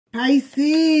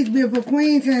Pisces, beautiful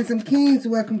queens, handsome kings.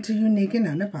 Welcome to Unique and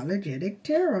Unapologetic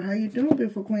Tarot. How you doing,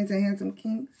 beautiful queens and handsome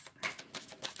kings?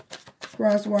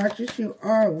 Cross watchers, you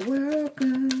are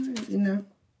welcome. You know,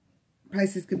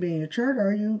 Pisces could be in your chart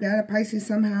or you got a Pisces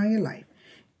somehow in your life.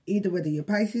 Either whether you're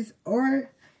Pisces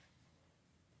or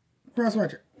cross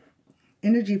watcher.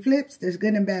 Energy flips. There's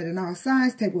good and bad in all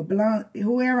signs. Take what belongs,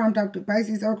 whoever I'm talking to,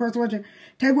 Pisces or cross watcher,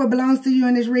 take what belongs to you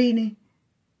in this reading.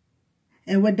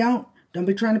 And what don't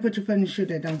be trying to put your foot in the shoe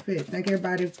that don't fit. Thank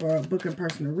everybody for booking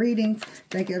personal readings.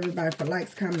 Thank everybody for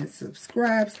likes, comments,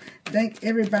 subscribes. Thank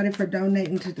everybody for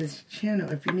donating to this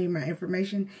channel. If you need my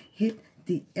information, hit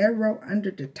the arrow under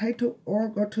the title or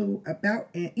go to About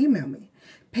and email me.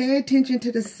 Pay attention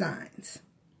to the signs.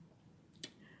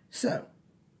 So,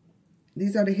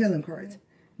 these are the healing cards.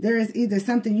 There is either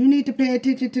something you need to pay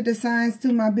attention to the signs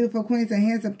to, my beautiful queens and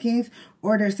handsome kings,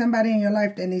 or there's somebody in your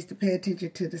life that needs to pay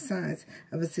attention to the signs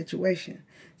of a situation.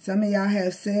 Some of y'all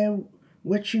have said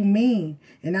what you mean,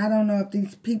 and I don't know if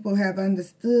these people have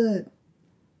understood,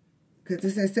 because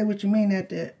it says say what you mean at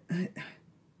the...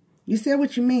 You said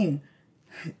what you mean.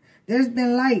 There's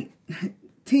been light.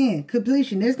 10,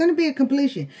 completion. There's going to be a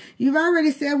completion. You've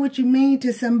already said what you mean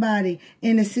to somebody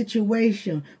in a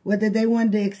situation, whether they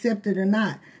wanted to accept it or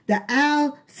not. The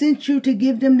owl sent you to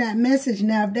give them that message.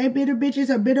 Now, if they bitter bitches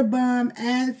or bitter bum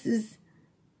asses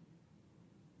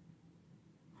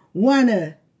want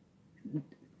to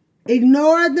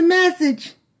ignore the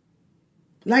message,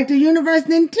 like the universe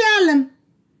didn't tell them,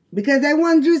 because they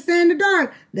wanted you to stay in the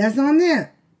dark, that's on them.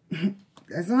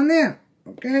 That's on them.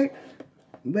 Okay?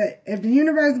 But if the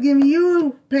universe is giving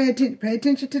you, pay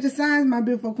attention to the signs, my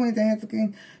beautiful queens and handsome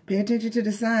king. Pay attention to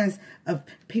the signs of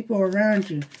people around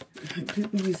you,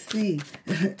 people you see.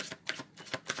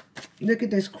 Look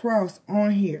at this cross on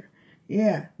here.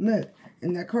 Yeah, look.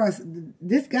 And that cross,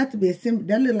 this got to be a symbol.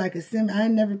 That look like a symbol. I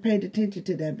never paid attention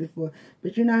to that before.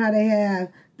 But you know how they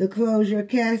have the closure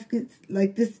caskets?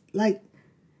 Like this, like,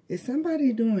 is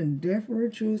somebody doing death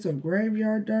rituals or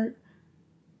graveyard dirt?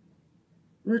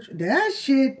 That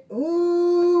shit,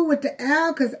 ooh, with the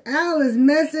owl, because owl is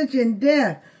message and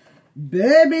death.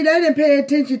 Baby, they didn't pay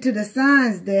attention to the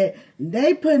signs that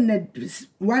they put in the,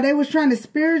 while they was trying to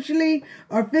spiritually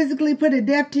or physically put a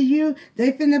death to you,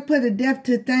 they finna put a death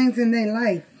to things in their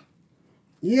life.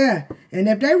 Yeah, and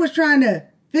if they was trying to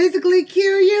physically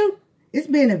kill you, it's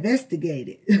being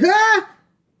investigated.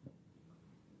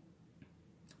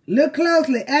 Look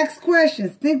closely, ask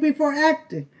questions, think before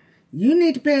acting. You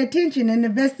need to pay attention and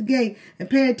investigate and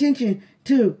pay attention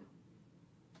to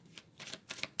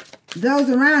those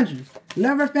around you.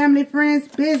 Lover, family, friends,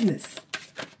 business.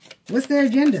 What's their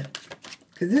agenda?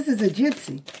 Because this is a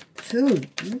gypsy, too.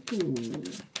 Ooh.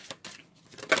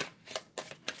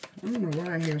 I don't know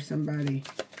why I hear somebody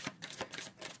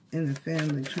in the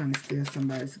family trying to steal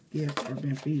somebody's gift or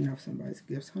been feeding off somebody's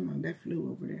gifts. Hold on, that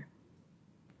flew over there.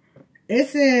 It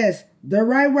says, the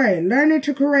right way, learning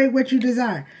to create what you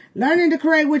desire. Learning to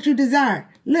create what you desire.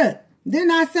 Look,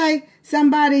 didn't I say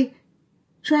somebody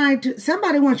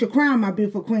wants your crown, my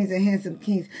beautiful queens and handsome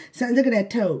kings. So look at that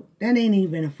toad. That ain't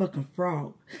even a fucking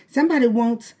frog. Somebody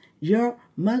wants your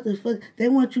motherfucker. They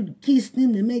want you to kiss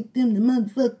them to make them the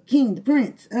motherfucking king, the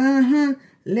prince.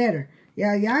 Letter.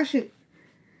 Y'all should,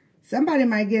 somebody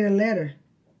might get a letter.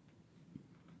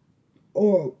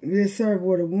 Or just serve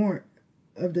with a warrant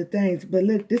of the things. But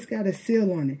look, this got a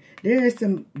seal on it. There are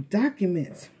some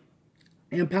documents.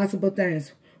 Impossible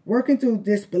things. Working through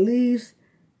disbeliefs,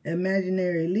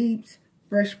 imaginary leaps,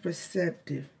 fresh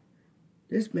perceptive.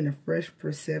 There's been a fresh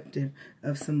perceptive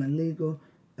of some illegal,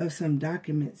 of some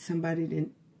documents. Somebody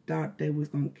didn't thought that was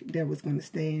going to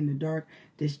stay in the dark.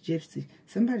 This gypsy.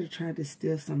 Somebody tried to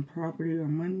steal some property or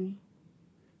money.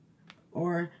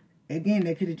 Or again,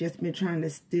 they could have just been trying to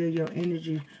steal your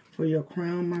energy for your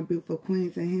crown, my beautiful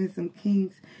queens and handsome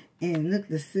kings. And look,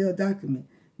 the sealed document.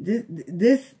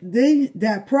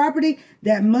 That property,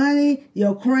 that money,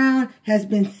 your crown has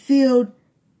been sealed.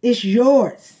 It's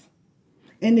yours.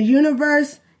 And the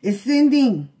universe is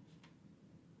sending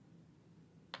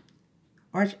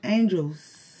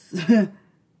archangels.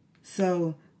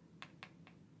 So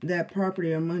that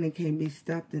property or money can't be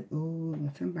stopped. And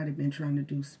oh, somebody been trying to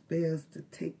do spells to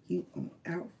take you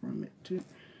out from it too.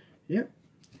 Yep.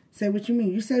 Say what you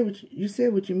mean. You said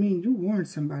what you mean. You warned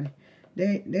somebody.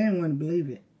 They didn't want to believe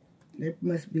it. They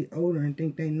must be older and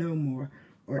think they know more,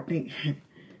 or think.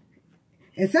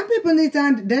 And some people need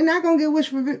to. They're not gonna get wish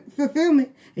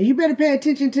fulfillment, and you better pay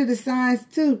attention to the signs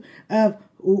too of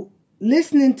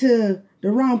listening to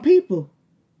the wrong people,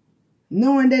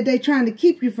 knowing that they're trying to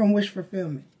keep you from wish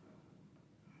fulfillment.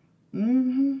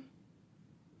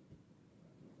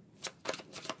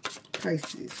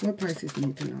 Pisces. What Pisces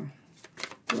need to know?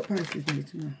 What Pisces need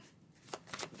to know?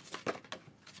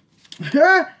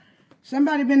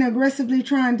 Somebody been aggressively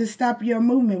trying to stop your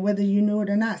movement, whether you knew it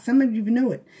or not. Some of you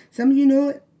knew it. Some of you knew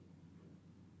it.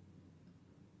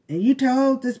 And you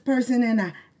told this person in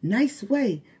a nice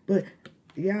way. But,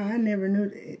 yeah, I never knew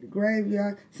it.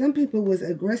 Graveyard. Some people was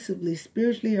aggressively,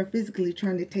 spiritually, or physically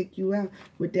trying to take you out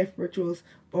with death rituals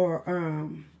or,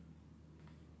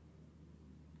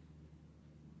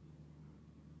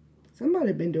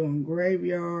 somebody been doing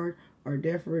graveyard or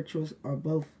death rituals or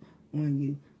both on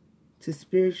you to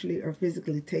spiritually or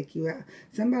physically take you out.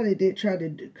 Somebody did try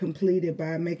to complete it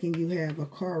by making you have a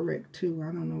car wreck too.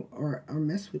 I don't know. Or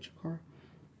mess with your car.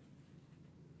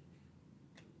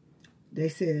 They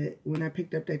said when I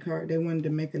picked up that car, they wanted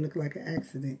to make it look like an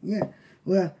accident. Yeah.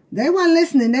 Well, they weren't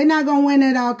listening. They're not going to win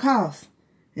at all costs.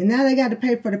 And now they got to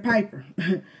pay for the piper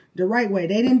the right way.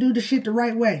 They didn't do the shit the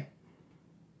right way.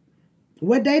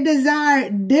 What they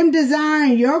desired, them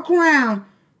desiring your crown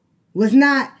was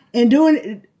not, and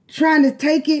doing, trying to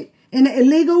take it in an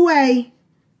illegal way,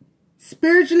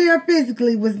 spiritually or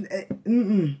physically, was,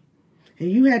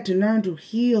 And you had to learn to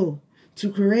heal,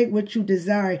 to create what you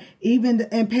desire,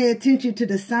 and pay attention to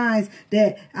the signs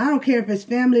that, I don't care if it's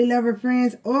family, lover,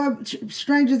 friends, or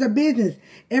strangers or business.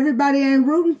 Everybody ain't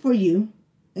rooting for you.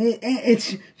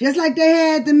 It's just like they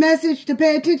had the message to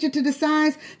pay attention to the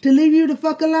signs, to leave you the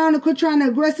fuck alone and quit trying to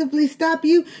aggressively stop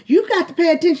you. You got to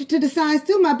pay attention to the signs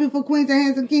too, my beautiful queens and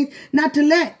handsome kings, not to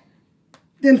let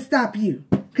them stop you.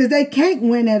 Because they can't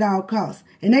win at all costs.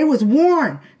 And they was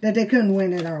warned that they couldn't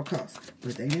win at all costs.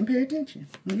 But they didn't pay attention.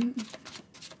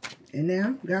 And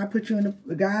now, God put you in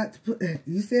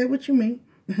you said what you mean.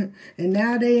 And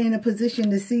now they in a position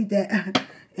to see that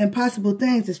impossible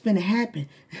things is finna happen.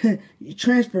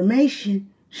 Transformation,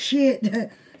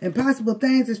 shit. Impossible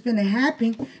things is finna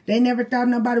happen. They never thought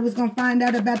nobody was gonna find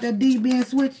out about that deed being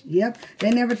switched. Yep. They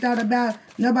never thought about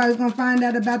nobody was gonna find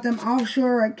out about them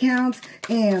offshore accounts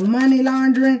and money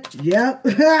laundering. Yep.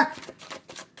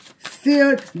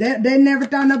 Sealed. They never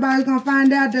thought nobody was gonna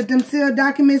find out that them sealed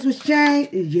documents was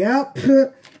changed. Yep.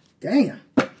 Damn.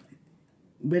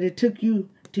 But it took you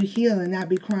to heal and not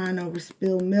be crying over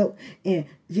spilled milk. And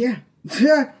yeah.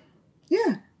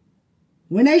 Yeah.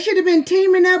 When they should have been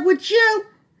teaming up with you,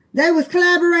 they was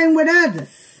collaborating with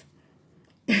others.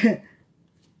 They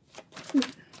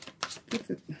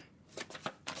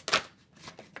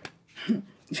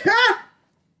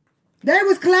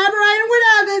was collaborating with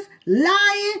others,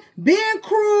 lying, being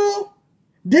cruel,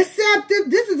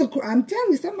 deceptive. I'm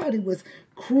telling you, somebody was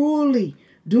cruelly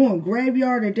doing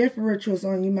graveyard or death rituals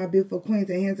on you, my beautiful queens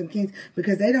and handsome kings,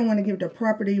 because they don't want to give the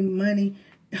property, money,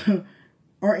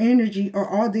 or energy,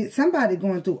 or somebody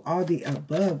going through all the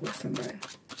above with somebody.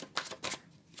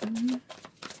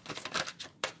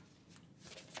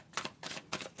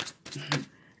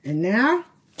 And now,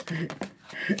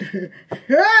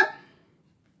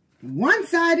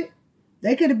 one-sided,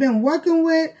 they could have been working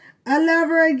with a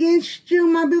lover against you,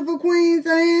 my beautiful queens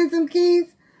and handsome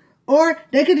kings, or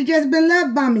they could have just been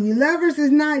love bombing you. Lovers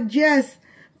is not just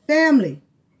family.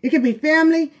 It could be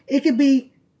family. It could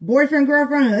be boyfriend,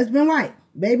 girlfriend, husband, wife,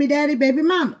 baby daddy, baby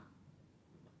mama.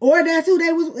 Or that's who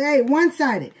they was,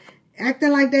 one-sided.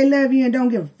 Acting like they love you and don't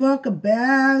give a fuck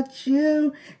about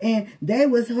you. And they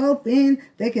was hoping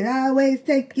they could always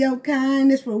take your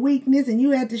kindness for weakness. And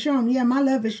you had to show them, yeah, my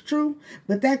love is true.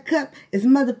 But that cup is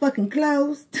motherfucking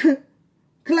closed.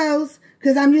 Closed.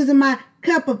 Because I'm using my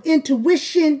cup of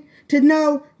intuition to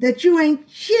know that you ain't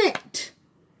shit.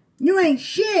 You ain't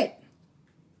shit.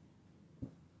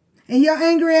 And your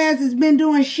angry ass has been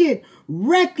doing shit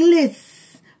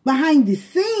reckless behind the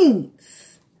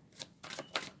scenes.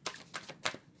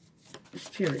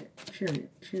 Chariot.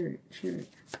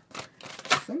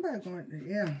 Somebody going,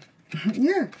 yeah.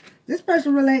 Yeah. This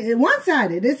person related,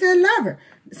 one-sided. They said lover.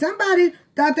 Somebody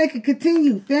thought they could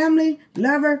continue. Family,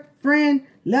 lover, friend,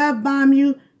 love bomb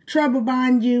you, trouble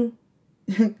bomb you.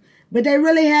 But they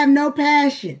really have no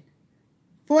passion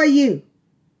for you.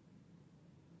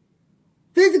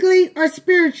 Physically or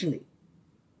spiritually.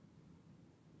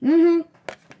 And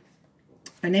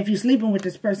if you're sleeping with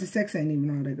this person, sex ain't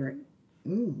even all that great.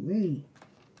 Ooh-wee.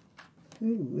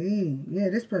 Ooh-wee. Yeah,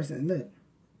 this person, look.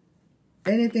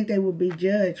 They didn't think they would be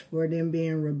judged for them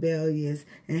being rebellious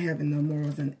and having no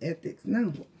morals and ethics.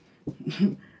 No.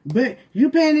 But you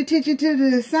paying attention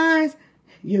to the signs,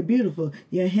 you're beautiful.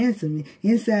 You're handsome.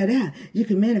 Inside out. You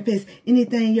can manifest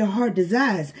anything your heart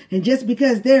desires. And just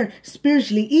because they're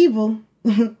spiritually evil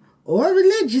or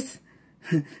religious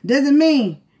doesn't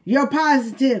mean you're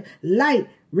positive, light,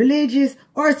 religious,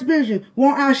 or spiritual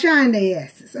won't outshine their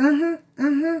asses.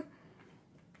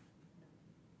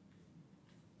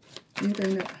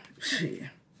 Anything else? Shit.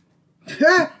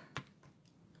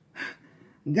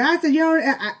 God said, you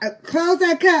don't close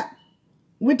that cup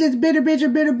with this bitter bitch or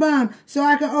bitter bum so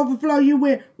I can overflow you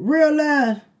with real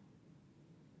love.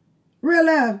 Real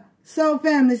love. Soul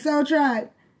family, soul tribe.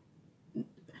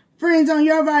 Friends on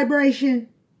your vibration.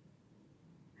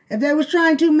 If they was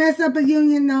trying to mess up a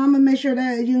union, no, I'm going to make sure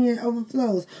that union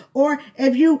overflows. Or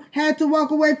if you had to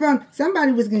walk away from,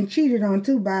 somebody was getting cheated on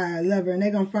too by a lover, and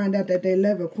they're going to find out that their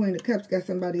lover, Queen of Cups, got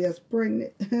somebody else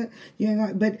pregnant. You ain't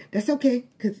gonna, but that's okay,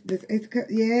 because this Ace of Cups,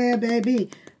 yeah, baby.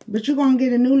 But you're going to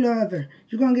get a new lover.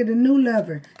 You're going to get a new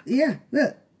lover. Yeah,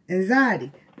 look,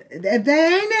 anxiety. If they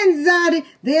ain't anxiety,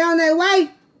 they on their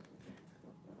way.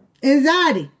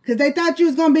 Anxiety, because they thought you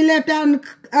was going to be left out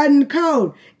in the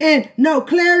cold. And no,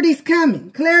 clarity's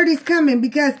coming. Clarity's coming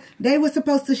because they were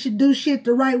supposed to do shit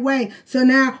the right way. So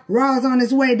now Raw's on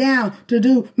his way down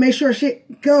to make sure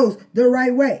shit goes the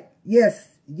right way.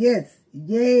 Yes, yes,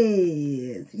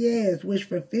 yes, yes. Wish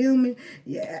fulfillment.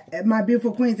 Yeah, my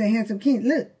beautiful queens and handsome kings.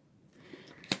 Look,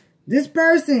 this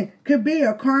person could be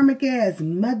a karmic ass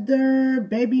mother,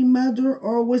 baby mother,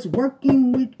 or was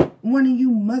working with one of you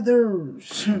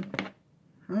mothers. I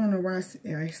don't know why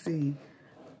I see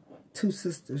two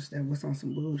sisters that was on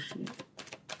some bullshit.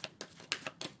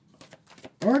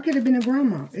 Or it could have been a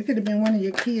grandma. It could have been one of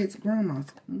your kids' grandmas.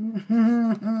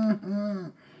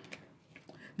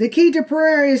 The key to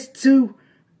prayer is to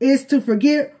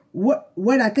forget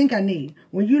what I think I need.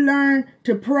 When you learn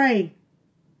to pray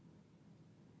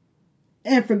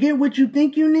and forget what you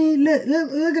think you need,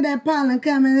 look at that pollen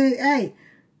coming in. Hey,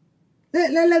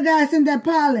 let God send that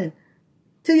pollen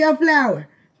to your flower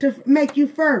to make you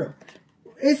fertile.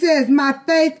 It says, my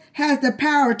faith has the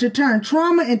power to turn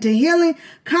trauma into healing,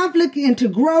 conflict into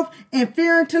growth, and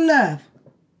fear into love.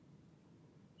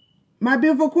 My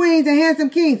beautiful queens and handsome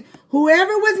kings,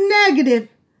 whoever was negative,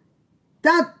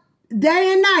 thought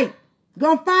day and night,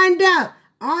 gonna find out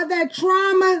all that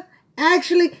trauma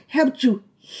actually helped you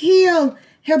heal,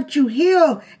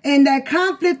 and that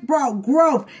conflict brought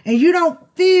growth, and you don't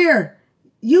fear.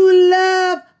 You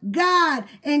love God,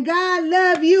 and God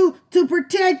love you to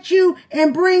protect you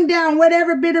and bring down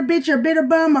whatever bitter bitch or bitter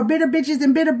bum or bitter bitches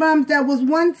and bitter bums that was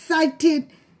one-sided,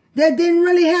 that didn't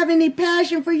really have any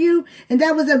passion for you, and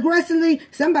that was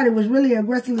somebody was really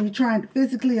aggressively trying,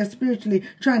 physically or spiritually,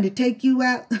 trying to take you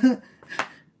out.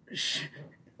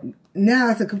 Now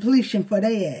it's a completion for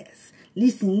their ass.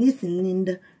 Listen,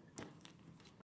 Linda.